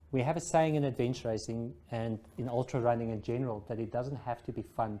We have a saying in adventure racing and in ultra running in general that it doesn't have to be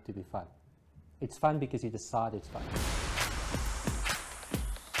fun to be fun. It's fun because you decide it's fun.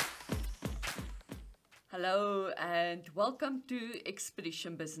 Hello and welcome to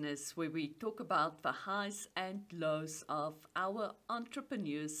Expedition Business, where we talk about the highs and lows of our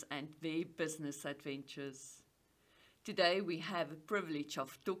entrepreneurs and their business adventures. Today we have the privilege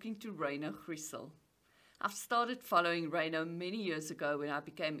of talking to Ryno Griesel. I've started following Ryno many years ago when I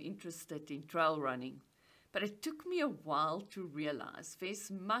became interested in trail running, but it took me a while to realize there's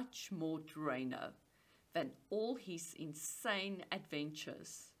much more to Ryno than all his insane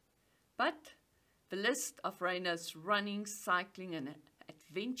adventures. But the list of Ryno's running, cycling and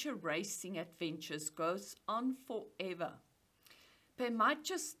adventure racing adventures goes on forever. But I might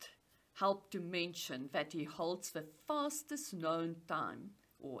just help to mention that he holds the fastest known time,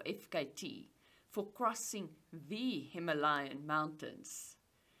 or FKT, for crossing the Himalayan mountains.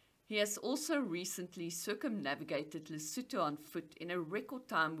 He has also recently circumnavigated Lesotho on foot in a record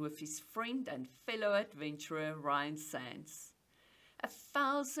time with his friend and fellow adventurer Ryan Sands.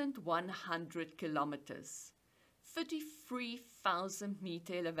 1,100 kilometers, 33,000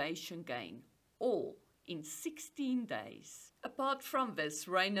 meter elevation gain, all in 16 days. Apart from this,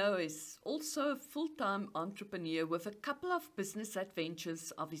 Ryno is also a full-time entrepreneur with a couple of business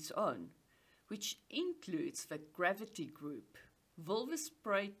adventures of his own, which includes the Gravity Group,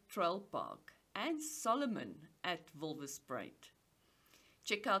 Wolvesspruit Trail Park, and Solomon at Wolvesspruit.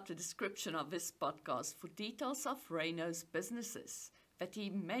 Check out the description of this podcast for details of Ryno's businesses that he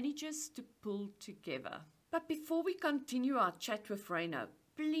manages to pull together. But before we continue our chat with Ryno,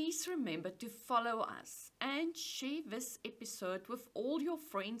 please remember to follow us and share this episode with all your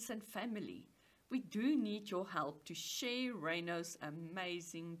friends and family. We do need your help to share Ryno's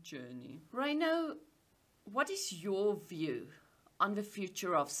amazing journey. Ryno, what is your view on the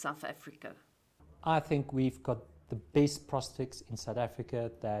future of South Africa? I think we've got the best prospects in South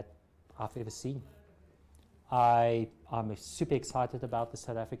Africa that I've ever seen. I'm super excited about the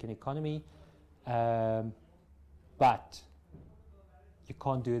South African economy, but you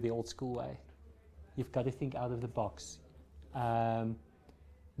can't do it the old school way. You've got to think out of the box.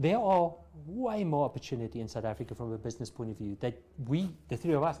 There are way more opportunity in South Africa from a business point of view that we, the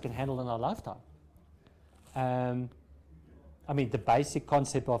three of us, can handle in our lifetime. I mean, the basic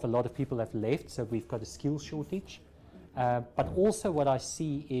concept of a lot of people have left, so we've got a skills shortage. But also what I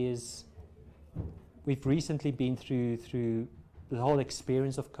see is we've recently been through the whole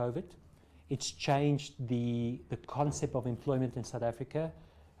experience of COVID. It's changed the concept of employment in South Africa.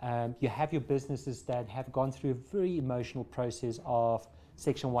 You have your businesses that have gone through a very emotional process of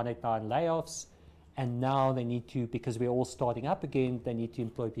Section 189 layoffs, and now they need to, because we're all starting up again, they need to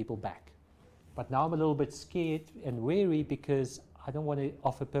employ people back. But now I'm a little bit scared and wary because I don't want to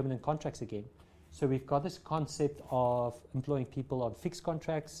offer permanent contracts again. So we've got this concept of employing people on fixed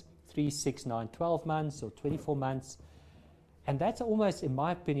contracts, 3, 6, 9, 12 months or 24 months. And that's almost, in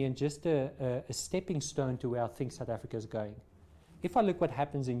my opinion, just a stepping stone to where I think South Africa is going. If I look what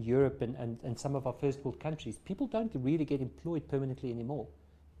happens in Europe and some of our first world countries, people don't really get employed permanently anymore.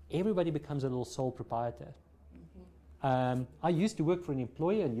 Everybody becomes a little sole proprietor. Mm-hmm. I used to work for an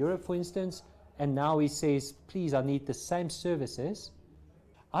employer in Europe, for instance, and now he says, please, I need the same services.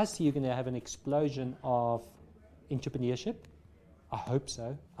 I see you're going to have an explosion of entrepreneurship. I hope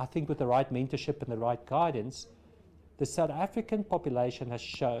so. I think with the right mentorship and the right guidance, the South African population has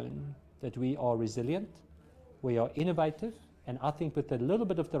shown that we are resilient, we are innovative, and I think with a little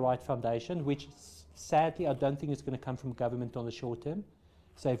bit of the right foundation, which sadly I don't think is going to come from government on the short term.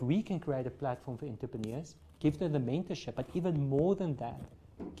 So if we can create a platform for entrepreneurs, give them the mentorship, but even more than that,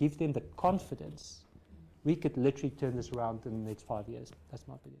 give them the confidence, we could literally turn this around in the next 5 years. That's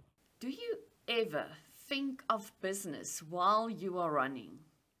my opinion. Do you ever think of business while you are running?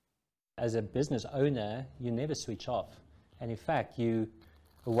 As a business owner, you never switch off. And in fact, you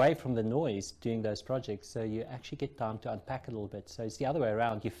away from the noise doing those projects, so you actually get time to unpack a little bit. So it's the other way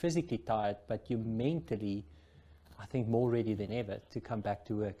around. You're physically tired, but you're mentally, I think, more ready than ever to come back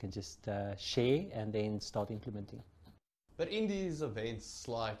to work and just share and then start implementing. But in these events,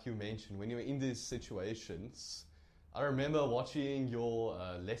 like you mentioned, when you're in these situations, I remember watching your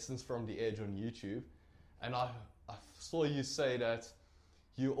lessons from the edge on YouTube, and I saw you say that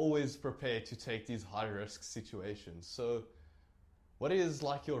you always prepare to take these high-risk situations. So what is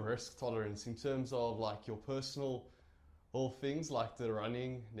like your risk tolerance in terms of like your personal things like the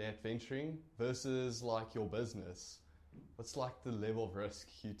running, the adventuring versus like your business? What's like the level of risk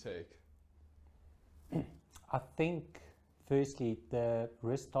you take? I think firstly, the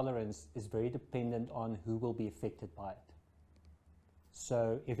risk tolerance is very dependent on who will be affected by it.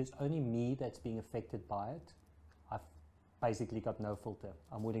 So if it's only me that's being affected by it, I've basically got no filter.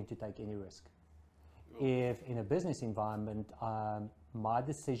 I'm willing to take any risk. If in a business environment, my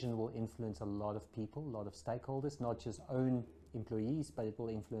decision will influence a lot of people, a lot of stakeholders, not just own employees, but it will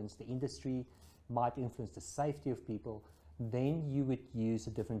influence the industry, might influence the safety of people, then you would use a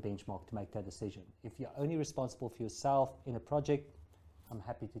different benchmark to make that decision. If you're only responsible for yourself in a project, I'm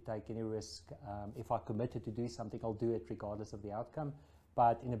happy to take any risk. If I committed to do something, I'll do it regardless of the outcome.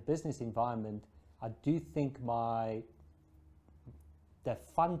 But in a business environment, I do think the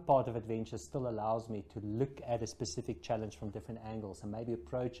fun part of adventure still allows me to look at a specific challenge from different angles and maybe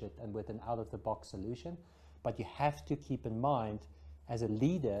approach it and with an out-of-the-box solution. But you have to keep in mind, as a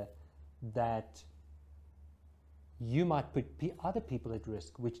leader, that you might put other people at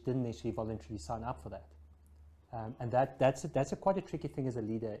risk which didn't necessarily voluntarily sign up for that. And that's quite a tricky thing as a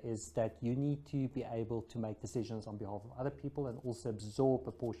leader, is that you need to be able to make decisions on behalf of other people and also absorb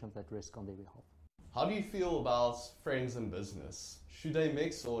a portion of that risk on their behalf. How do you feel about friends and business? Should they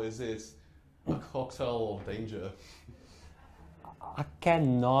mix, or is it a cocktail of danger? I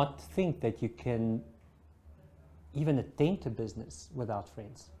cannot think that you can even attempt a business without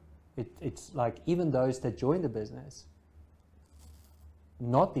friends. It's like, even those that join the business,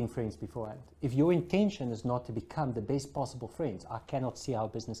 not being friends beforehand. If your intention is not to become the best possible friends, I cannot see how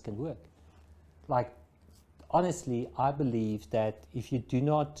business can work. Like, honestly, I believe that if you do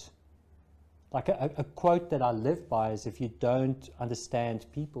not, like a quote that I live by is, if you don't understand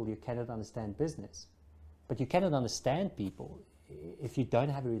people, you cannot understand business. But you cannot understand people if you don't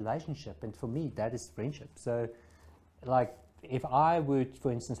have a relationship. And for me, that is friendship. So, like, if I would,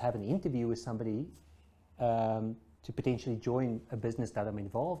 for instance, have an interview with somebody to potentially join a business that I'm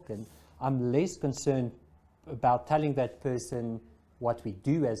involved in, I'm less concerned about telling that person what we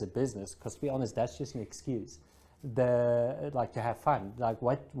do as a business, because to be honest, that's just an excuse. Like, to have fun. Like,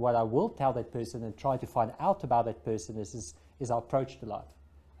 what I will tell that person and try to find out about that person is our approach to life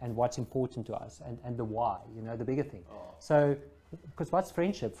and what's important to us and the why, the bigger thing. So, because what's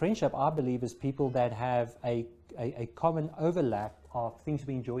friendship? Friendship, I believe, is people that have a common overlap of things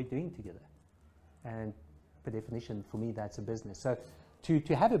we enjoy doing together. And by definition, for me, that's a business. So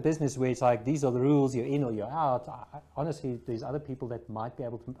to have a business where it's like, these are the rules, you're in or you're out, honestly, there's other people that might be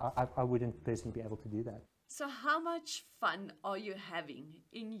able to, I wouldn't personally be able to do that. So how much fun are you having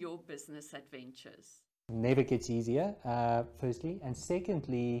in your business adventures? Never gets easier, firstly. And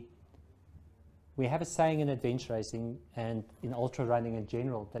secondly, we have a saying in adventure racing and in ultra running in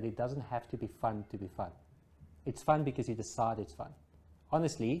general, that it doesn't have to be fun to be fun. It's fun because you decide it's fun.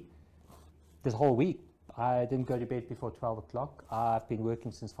 Honestly, this whole week, I didn't go to bed before 12 o'clock. I've been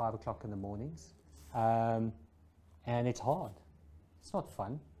working since 5 o'clock in the mornings. And it's hard. It's not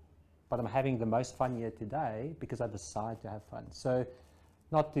fun. But I'm having the most fun here today because I decide to have fun. So,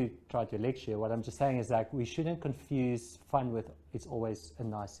 not to try to lecture, what I'm just saying is that we shouldn't confuse fun with it's always a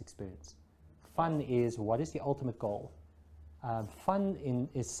nice experience. Fun is, what is the ultimate goal? Fun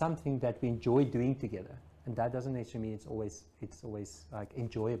is something that we enjoy doing together. And that doesn't necessarily mean it's always like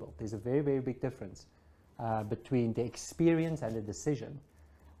enjoyable. There's a very, very big difference between the experience and the decision.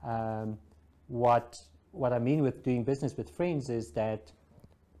 What I mean with doing business with friends is that,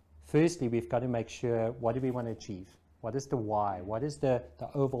 firstly, we've got to make sure, what do we want to achieve? What is the why? What is the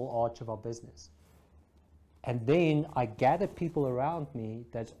overall arch of our business? And then I gather people around me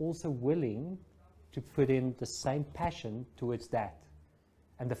that's also willing to put in the same passion towards that.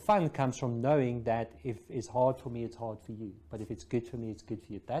 And the fun comes from knowing that if it's hard for me, it's hard for you. But if it's good for me, it's good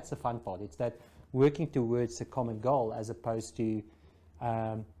for you. That's the fun part. It's that working towards a common goal, as opposed to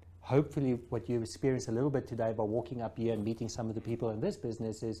hopefully what you experience a little bit today by walking up here and meeting some of the people in this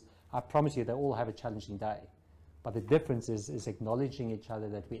business is, I promise you, they all have a challenging day. But the difference is acknowledging each other,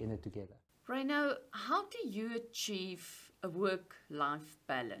 that we're in it together. Ryno, how do you achieve a work-life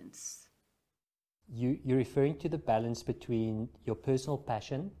balance? You're referring to the balance between your personal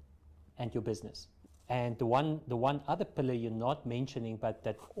passion and your business. And the one other pillar you're not mentioning, but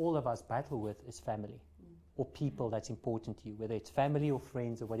that all of us battle with, is family or people that's important to you, whether it's family or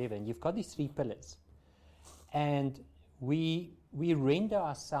friends or whatever. And you've got these three pillars. And we render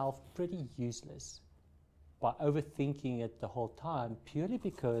ourselves pretty useless by overthinking it the whole time, purely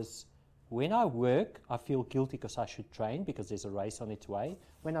because when I work, I feel guilty because I should train because there's a race on its way.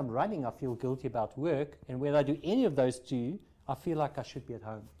 When I'm running, I feel guilty about work. And when I do any of those two, I feel like I should be at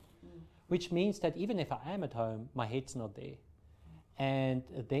home. Which means that even if I am at home, my head's not there. And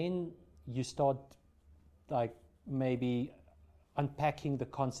then you start like maybe unpacking the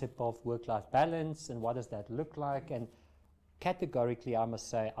concept of work-life balance and what does that look like. And categorically, I must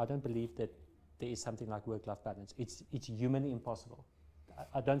say, I don't believe that there is something like work-life balance. It's humanly impossible.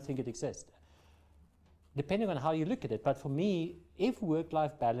 I don't think it exists. Depending on how you look at it. But for me, if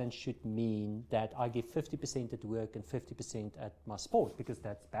work-life balance should mean that I give 50% at work and 50% at my sport, because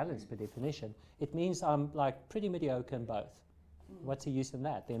that's balance by definition, it means I'm like pretty mediocre in both. What's the use in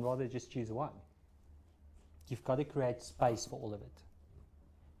that? Then rather just choose one. You've got to create space for all of it.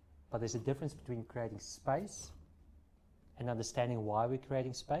 But there's a difference between creating space and understanding why we're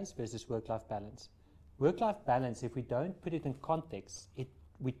creating space versus work-life balance. Work-life balance, if we don't put it in context,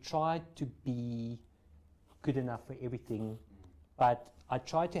 we try to be good enough for everything, but I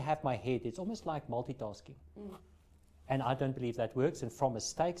try to have my head, it's almost like multitasking. And I don't believe that works, and from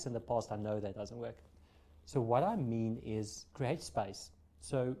mistakes in the past, I know that doesn't work. So what I mean is create space.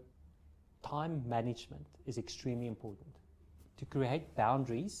 So time management is extremely important. To create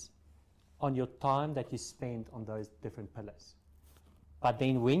boundaries on your time that you spend on those different pillars. But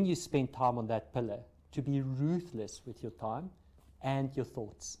then when you spend time on that pillar, to be ruthless with your time and your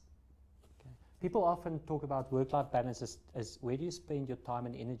thoughts. Okay. People often talk about work-life balance as where do you spend your time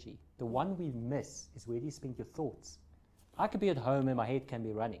and energy. The one we miss is where do you spend your thoughts. I could be at home and my head can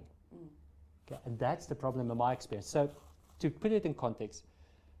be running. Okay. And that's the problem in my experience. So to put it in context,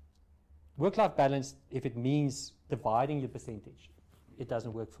 work-life balance, if it means dividing your percentage, it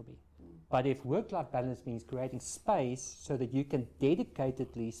doesn't work for me. But if work-life balance means creating space so that you can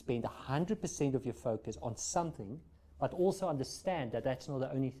dedicatedly spend 100% of your focus on something, but also understand that that's not the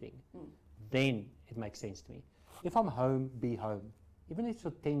only thing, then it makes sense to me. If I'm home, be home. Even if it's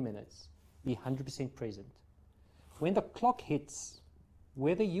for 10 minutes, be 100% present. When the clock hits,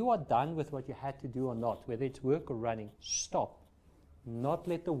 whether you are done with what you had to do or not, whether it's work or running, stop. Not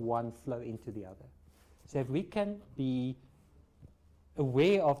let the one flow into the other. So if we can be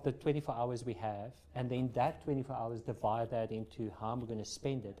aware of the 24 hours we have, and then that 24 hours divide that into how we're going to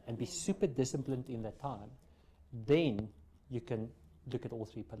spend it, and be super disciplined in that time, then you can look at all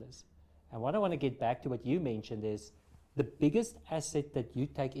three pillars. And what I want to get back to what you mentioned is the biggest asset that you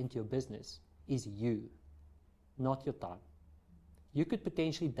take into your business is you, not your time. You could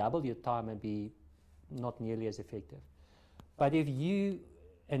potentially double your time and be not nearly as effective. But if you,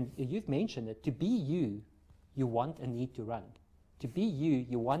 and you've mentioned it, to be you, you want and need to run. To be you,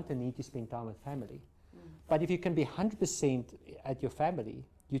 you want and need to spend time with family. But if you can be 100% at your family,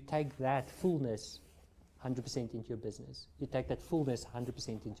 you take that fullness 100% into your business. You take that fullness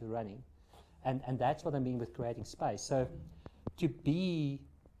 100% into running. And that's what I mean with creating space. So to be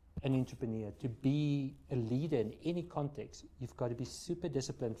an entrepreneur, to be a leader in any context, you've got to be super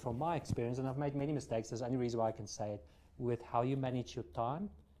disciplined from my experience, and I've made many mistakes. That's the only reason why I can say it, with how you manage your time,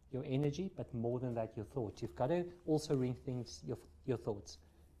 your energy, but more than that, your thoughts. You've got to also rethink your thoughts.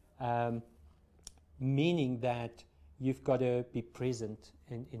 Meaning that you've got to be present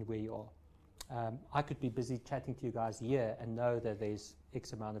in where you are. I could be busy chatting to you guys here and know that there's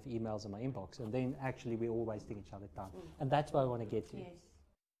X amount of emails in my inbox, and then actually we're all wasting each other's time. And that's what I want to get to. Yes.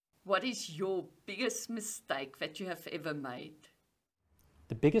 What is your biggest mistake that you have ever made?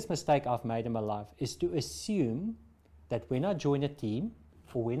 The biggest mistake I've made in my life is to assume that when I join a team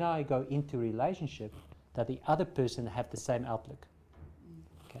or when I go into a relationship, that the other person have the same outlook.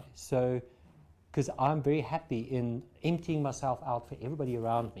 Okay, so because I'm very happy in emptying myself out for everybody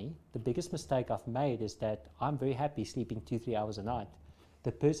around me, the biggest mistake I've made is that I'm very happy sleeping 2-3 hours a night.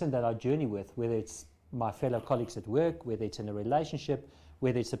 The person that I journey with, whether it's my fellow colleagues at work, whether it's in a relationship,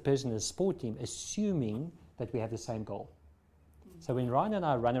 whether it's a person in a sport team, assuming that we have the same goal. So when Ryno and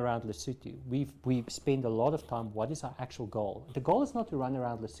I run around Lesotho, we spend a lot of time, what is our actual goal? The goal is not to run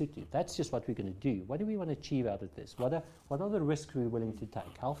around Lesotho. That's just what we're going to do. What do we want to achieve out of this? What are the risks we're willing to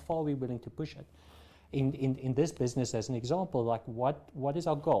take? How far are we willing to push it? In this business, as an example, like what is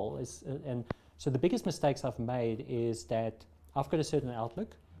our goal? And so the biggest mistakes I've made is that I've got a certain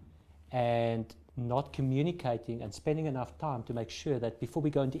outlook and not communicating and spending enough time to make sure that before we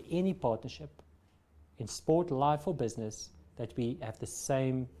go into any partnership, in sport, life, or business, that we have the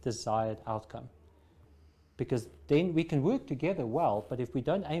same desired outcome. Because then we can work together well, but if we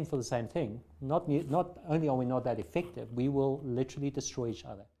don't aim for the same thing, not only are we not that effective, we will literally destroy each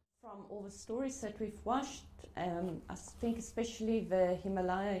other. From all the stories that we've watched, I think especially the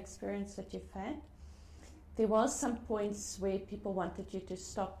Himalaya experience that you've had, there was some points where people wanted you to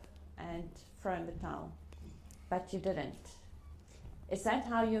stop and throw in the towel, but you didn't. Is that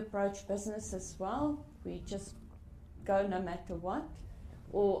how you approach business as well? We just go no matter what?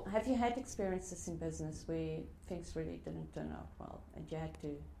 Or have you had experiences in business where things really didn't turn out well and you had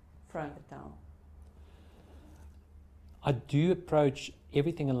to throw in the towel? I do approach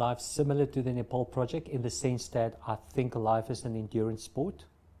everything in life similar to the Nepal project in the sense that I think life is an endurance sport,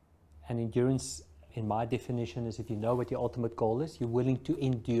 and endurance in my definition, is if you know what your ultimate goal is, you're willing to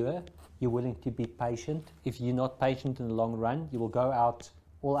endure, you're willing to be patient. If you're not patient in the long run, you will go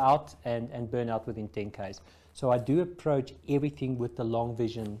all out and burn out within 10 Ks. So I do approach everything with the long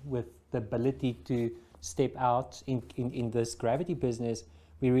vision, with the ability to step out in this gravity business.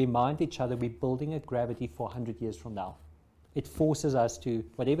 We remind each other we're building a gravity for 100 years from now. It forces us to,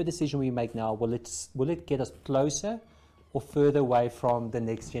 whatever decision we make now, will it get us closer or further away from the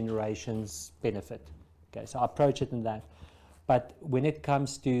next generation's benefit? Okay, so I approach it in that. But when it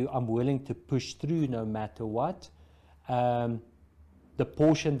comes to I'm willing to push through no matter what, the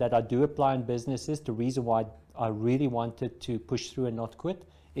portion that I do apply in businesses, the reason why I really wanted to push through and not quit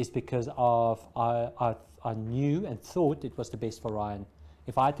is because I knew and thought it was the best for Ryan.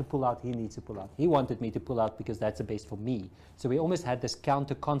 If I had to pull out, he needs to pull out. He wanted me to pull out because that's the best for me. So we almost had this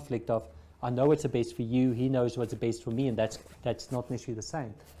counter conflict of, I know what's the best for you, he knows what's the best for me, and that's not necessarily the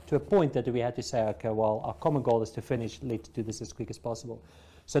same. To a point that we had to say, okay, well, our common goal is to finish, let's do this as quick as possible.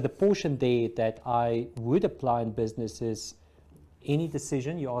 So the portion there that I would apply in business is any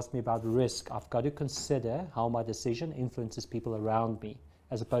decision, you ask me about risk, I've got to consider how my decision influences people around me,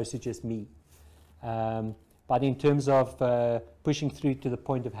 as opposed to just me. But in terms of pushing through to the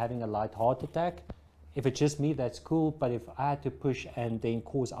point of having a light heart attack, if it's just me, that's cool. But if I had to push and then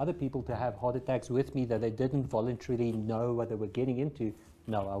cause other people to have heart attacks with me that they didn't voluntarily know what they were getting into,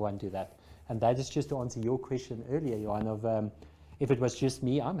 no, I won't do that. And that is just to answer your question earlier, Johan, of if it was just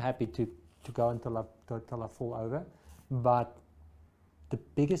me, I'm happy to go until I fall over. But the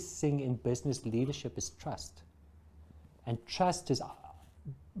biggest thing in business leadership is trust. And trust is,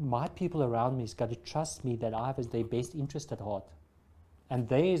 my people around me has got to trust me that I have their best interest at heart. And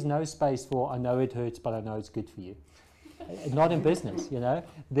there is no space for, I know it hurts, but I know it's good for you. Not in business, you know.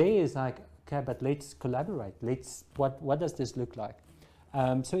 There is like, okay, but let's collaborate. What does this look like?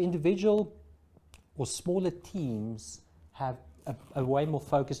 So individual or smaller teams have a way more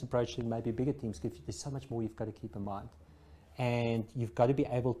focused approach than maybe bigger teams, because there's so much more you've got to keep in mind. And you've got to be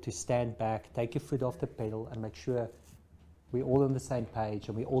able to stand back, take your foot off the pedal, and make sure we're all on the same page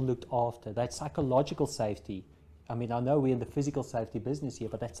and we all looked after. That psychological safety. I mean, I know we're in the physical safety business here,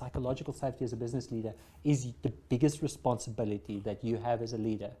 but that psychological safety as a business leader is the biggest responsibility that you have as a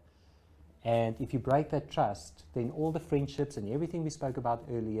leader. And if you break that trust, then all the friendships and everything we spoke about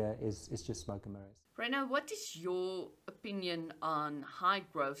earlier is just smoke and mirrors. Ryno, what is your opinion on high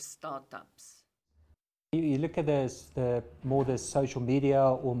growth startups? You look at the more the social media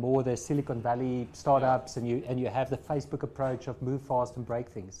or more the Silicon Valley startups, and you have the Facebook approach of move fast and break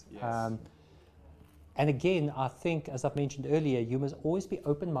things. Yes. And again, I think, as I've mentioned earlier, you must always be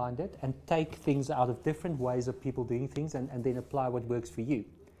open-minded and take things out of different ways of people doing things and then apply what works for you.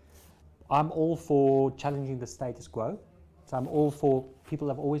 I'm all for challenging the status quo. So I'm all for, people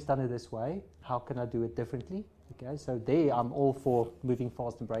have always done it this way. How can I do it differently? Okay, so there I'm all for moving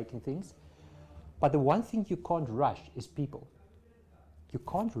fast and breaking things. But the one thing you can't rush is people. You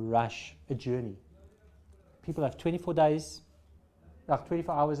can't rush a journey. People have 24 days, like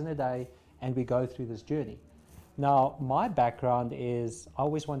 24 hours in a day, and we go through this journey. Now, my background is I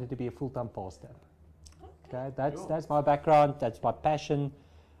always wanted to be a full-time pastor. Okay, that's my background, that's my passion.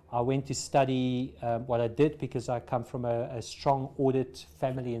 I went to study what I did because I come from a strong audit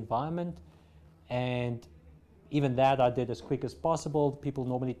family environment, and even that I did as quick as possible. People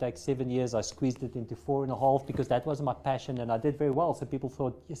normally take 7 years. I squeezed it into 4.5 because that was my passion, and I did very well. So people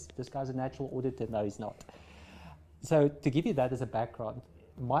thought, yes, this guy's a natural auditor. No, he's not. So to give you that as a background,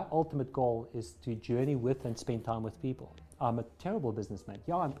 my ultimate goal is to journey with and spend time with people. I'm a terrible businessman.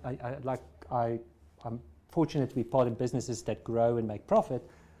 Yeah, I'm fortunate to be part of businesses that grow and make profit,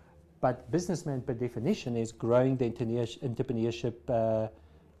 but businessman per definition is growing the entrepreneurship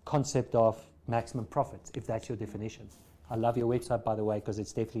concept of maximum profits, if that's your definition. I love your website, by the way, because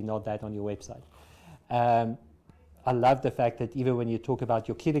it's definitely not that on your website. I love the fact that even when you talk about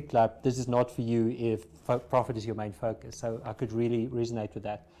your kiddie club, this is not for you if profit is your main focus. So I could really resonate with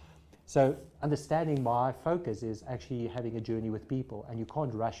that. So understanding my focus is actually having a journey with people, and you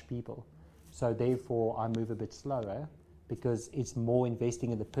can't rush people. So therefore, I move a bit slower because it's more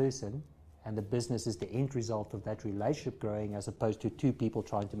investing in the person, and the business is the end result of that relationship growing as opposed to two people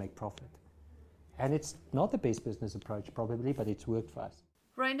trying to make profit. And it's not the best business approach probably, but it's worked for us.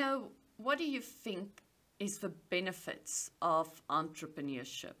 Ryno, what do you think is the benefits of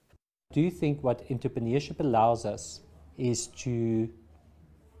entrepreneurship? Do you think what entrepreneurship allows us is to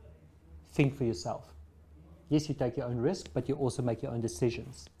think for yourself? Yes, you take your own risk, but you also make your own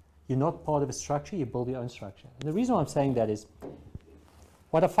decisions. You're not part of a structure, you build your own structure. And the reason why I'm saying that is,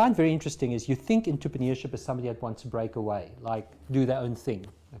 what I find very interesting is you think entrepreneurship is somebody that wants to break away, like do their own thing,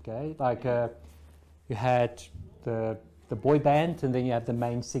 okay? Like You had the boy band, and then you have the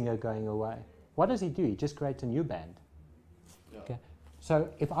main singer going away. What does he do? He just creates a new band. Yeah. Okay. So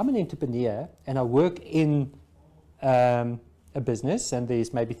if I'm an entrepreneur and I work in a business and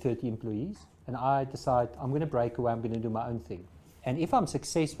there's maybe 30 employees, and I decide I'm going to break away, I'm going to do my own thing. And if I'm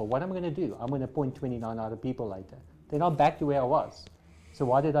successful, what am I going to do? I'm going to appoint 29 other people later. Then I'm back to where I was. So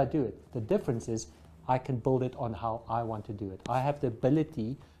why did I do it? The difference is I can build it on how I want to do it. I have the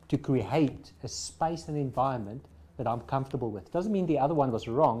ability to create a space and environment that I'm comfortable with. Doesn't mean the other one was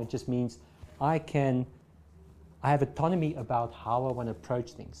wrong. It just means I have autonomy about how I want to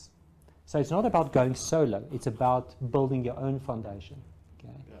approach things. So it's not about going solo. It's about building your own foundation.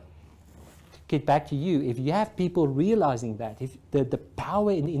 Okay. Yeah. Get back to you. If you have people realizing that, if the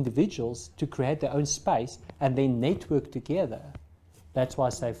power in individuals to create their own space and then network together, that's why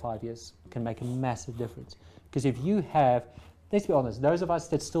I say 5 years can make a massive difference. Because if you have, let's be honest, those of us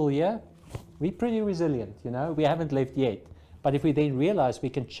that's still here, we're pretty resilient, you know, we haven't left yet. But if we then realize we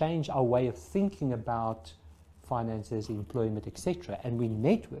can change our way of thinking about finances, employment, etc., and we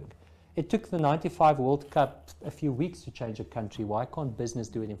network. It took the 95 World Cup a few weeks to change a country. Why can't business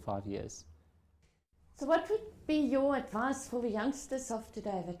do it in 5 years? So what would be your advice for the youngsters of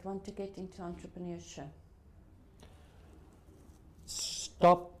today that want to get into entrepreneurship?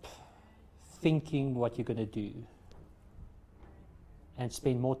 Stop thinking what you're going to do and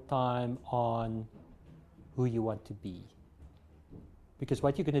spend more time on who you want to be. Because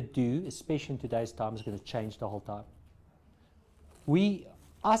what you're going to do, especially in today's time, is going to change the whole time.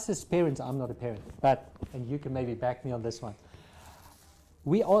 Us as parents, I'm not a parent, and you can maybe back me on this one.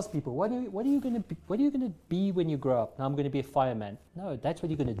 We ask people, what are you going to be when you grow up? Now, I'm going to be a fireman. No, that's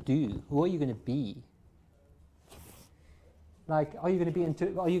what you're going to do. Who are you going to be? Like, are you going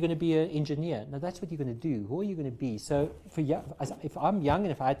to be an engineer? No, that's what you're going to do. Who are you going to be? So, if I'm young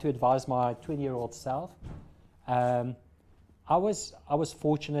and if I had to advise my 20-year-old self, I was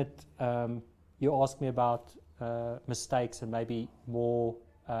fortunate. You asked me about mistakes and maybe more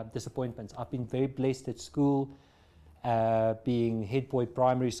disappointments. I've been very blessed at school, being head boy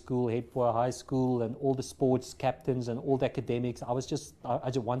primary school, head boy high school, and all the sports captains and all the academics. I just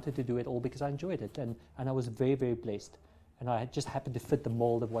wanted to do it all because I enjoyed it, and I was very, very blessed. And I just happened to fit the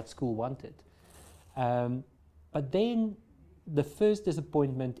mold of what school wanted. But then the first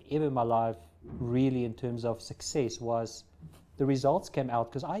disappointment ever in my life, really in terms of success, was the results came out,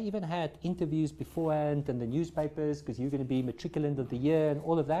 because I even had interviews beforehand in the newspapers, because you're going to be matriculant of the year and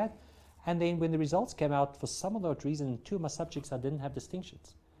all of that. And then when the results came out, for some odd reason, in two of my subjects, I didn't have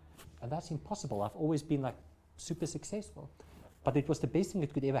distinctions. And that's impossible. I've always been like super successful. But it was the best thing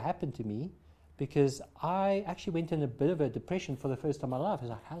that could ever happen to me, because I actually went in a bit of a depression for the first time in my life. I was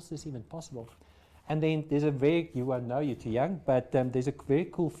like, how's this even possible? And then there's you won't know, you're too young, but there's a very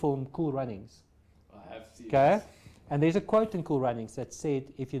cool film, Cool Runnings. I have seen Okay? this. And there's a quote in Cool Runnings that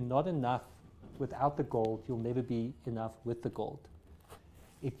said, if you're not enough without the gold, you'll never be enough with the gold.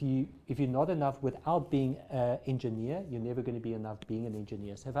 If you're not enough without being an engineer, you're never going to be enough being an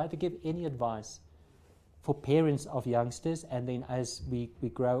engineer. So if I had to give any advice for parents of youngsters, and then as we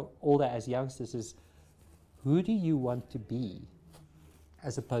grow older as youngsters, is who do you want to be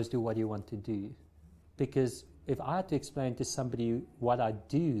as opposed to what you want to do? Because if I had to explain to somebody what I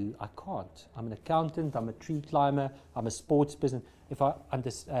do, I can't. I'm an accountant, I'm a tree climber, I'm a sports person. If I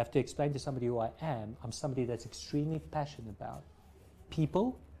have to explain to somebody who I am, I'm somebody that's extremely passionate about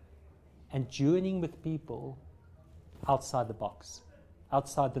people and journeying with people outside the box,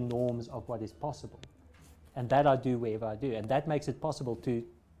 outside the norms of what is possible. And that I do wherever I do. And that makes it possible to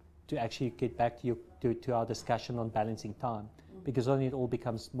actually get back to our discussion on balancing time, because only it all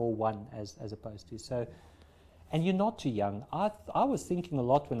becomes more one as opposed to. So, and you're not too young. I was thinking a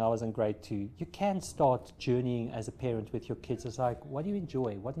lot when I was in grade 2. You can start journeying as a parent with your kids. It's like, what do you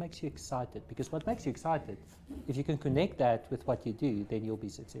enjoy? What makes you excited? Because what makes you excited, if you can connect that with what you do, then you'll be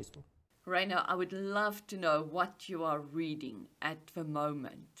successful. Ryno, I would love to know what you are reading at the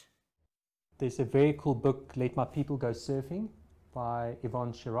moment. There's a very cool book, Let My People Go Surfing, by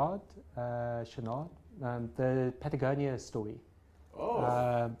Yvonne Chenard, the Patagonia story.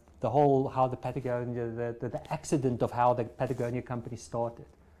 Oh. The whole, how the Patagonia, the accident of how the Patagonia company started.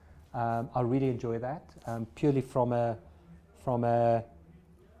 I really enjoy that, purely from a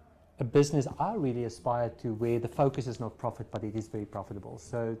business I really aspire to, where the focus is not profit, but it is very profitable.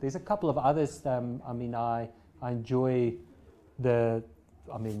 So there's a couple of others. I enjoy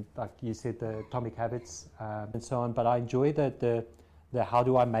like you said, the Atomic Habits and so on. But I enjoy the How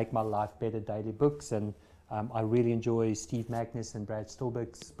Do I Make My Life Better daily books, and I really enjoy Steve Magnus and Brad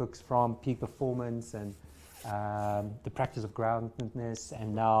Stulberg's books from Peak Performance, and the practice of groundedness,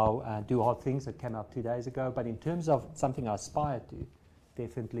 and now Do Hard Things that came out 2 days ago. But in terms of something I aspire to,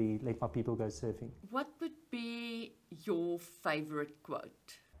 definitely let my people go surfing. What would be your favorite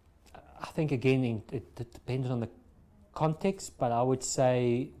quote? I think, again, it depends on the context, but I would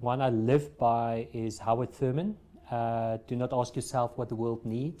say one I live by is Howard Thurman. Do not ask yourself what the world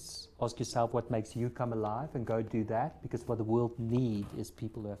needs. Ask yourself what makes you come alive, and go do that, because what the world needs is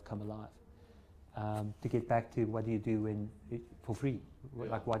people who have come alive. To get back to what do you do for free?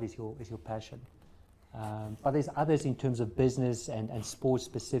 Like, what is your passion? But there's others in terms of business and sports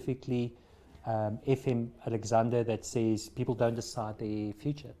specifically. FM Alexander that says people don't decide their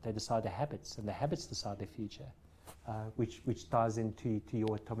future, they decide their habits, and the habits decide their future, which ties into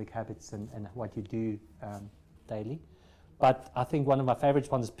your atomic habits and what you do daily. But I think one of my favorites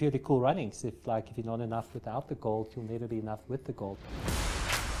ones is purely cool runnings. If you're not enough without the gold, you'll never be enough with the gold.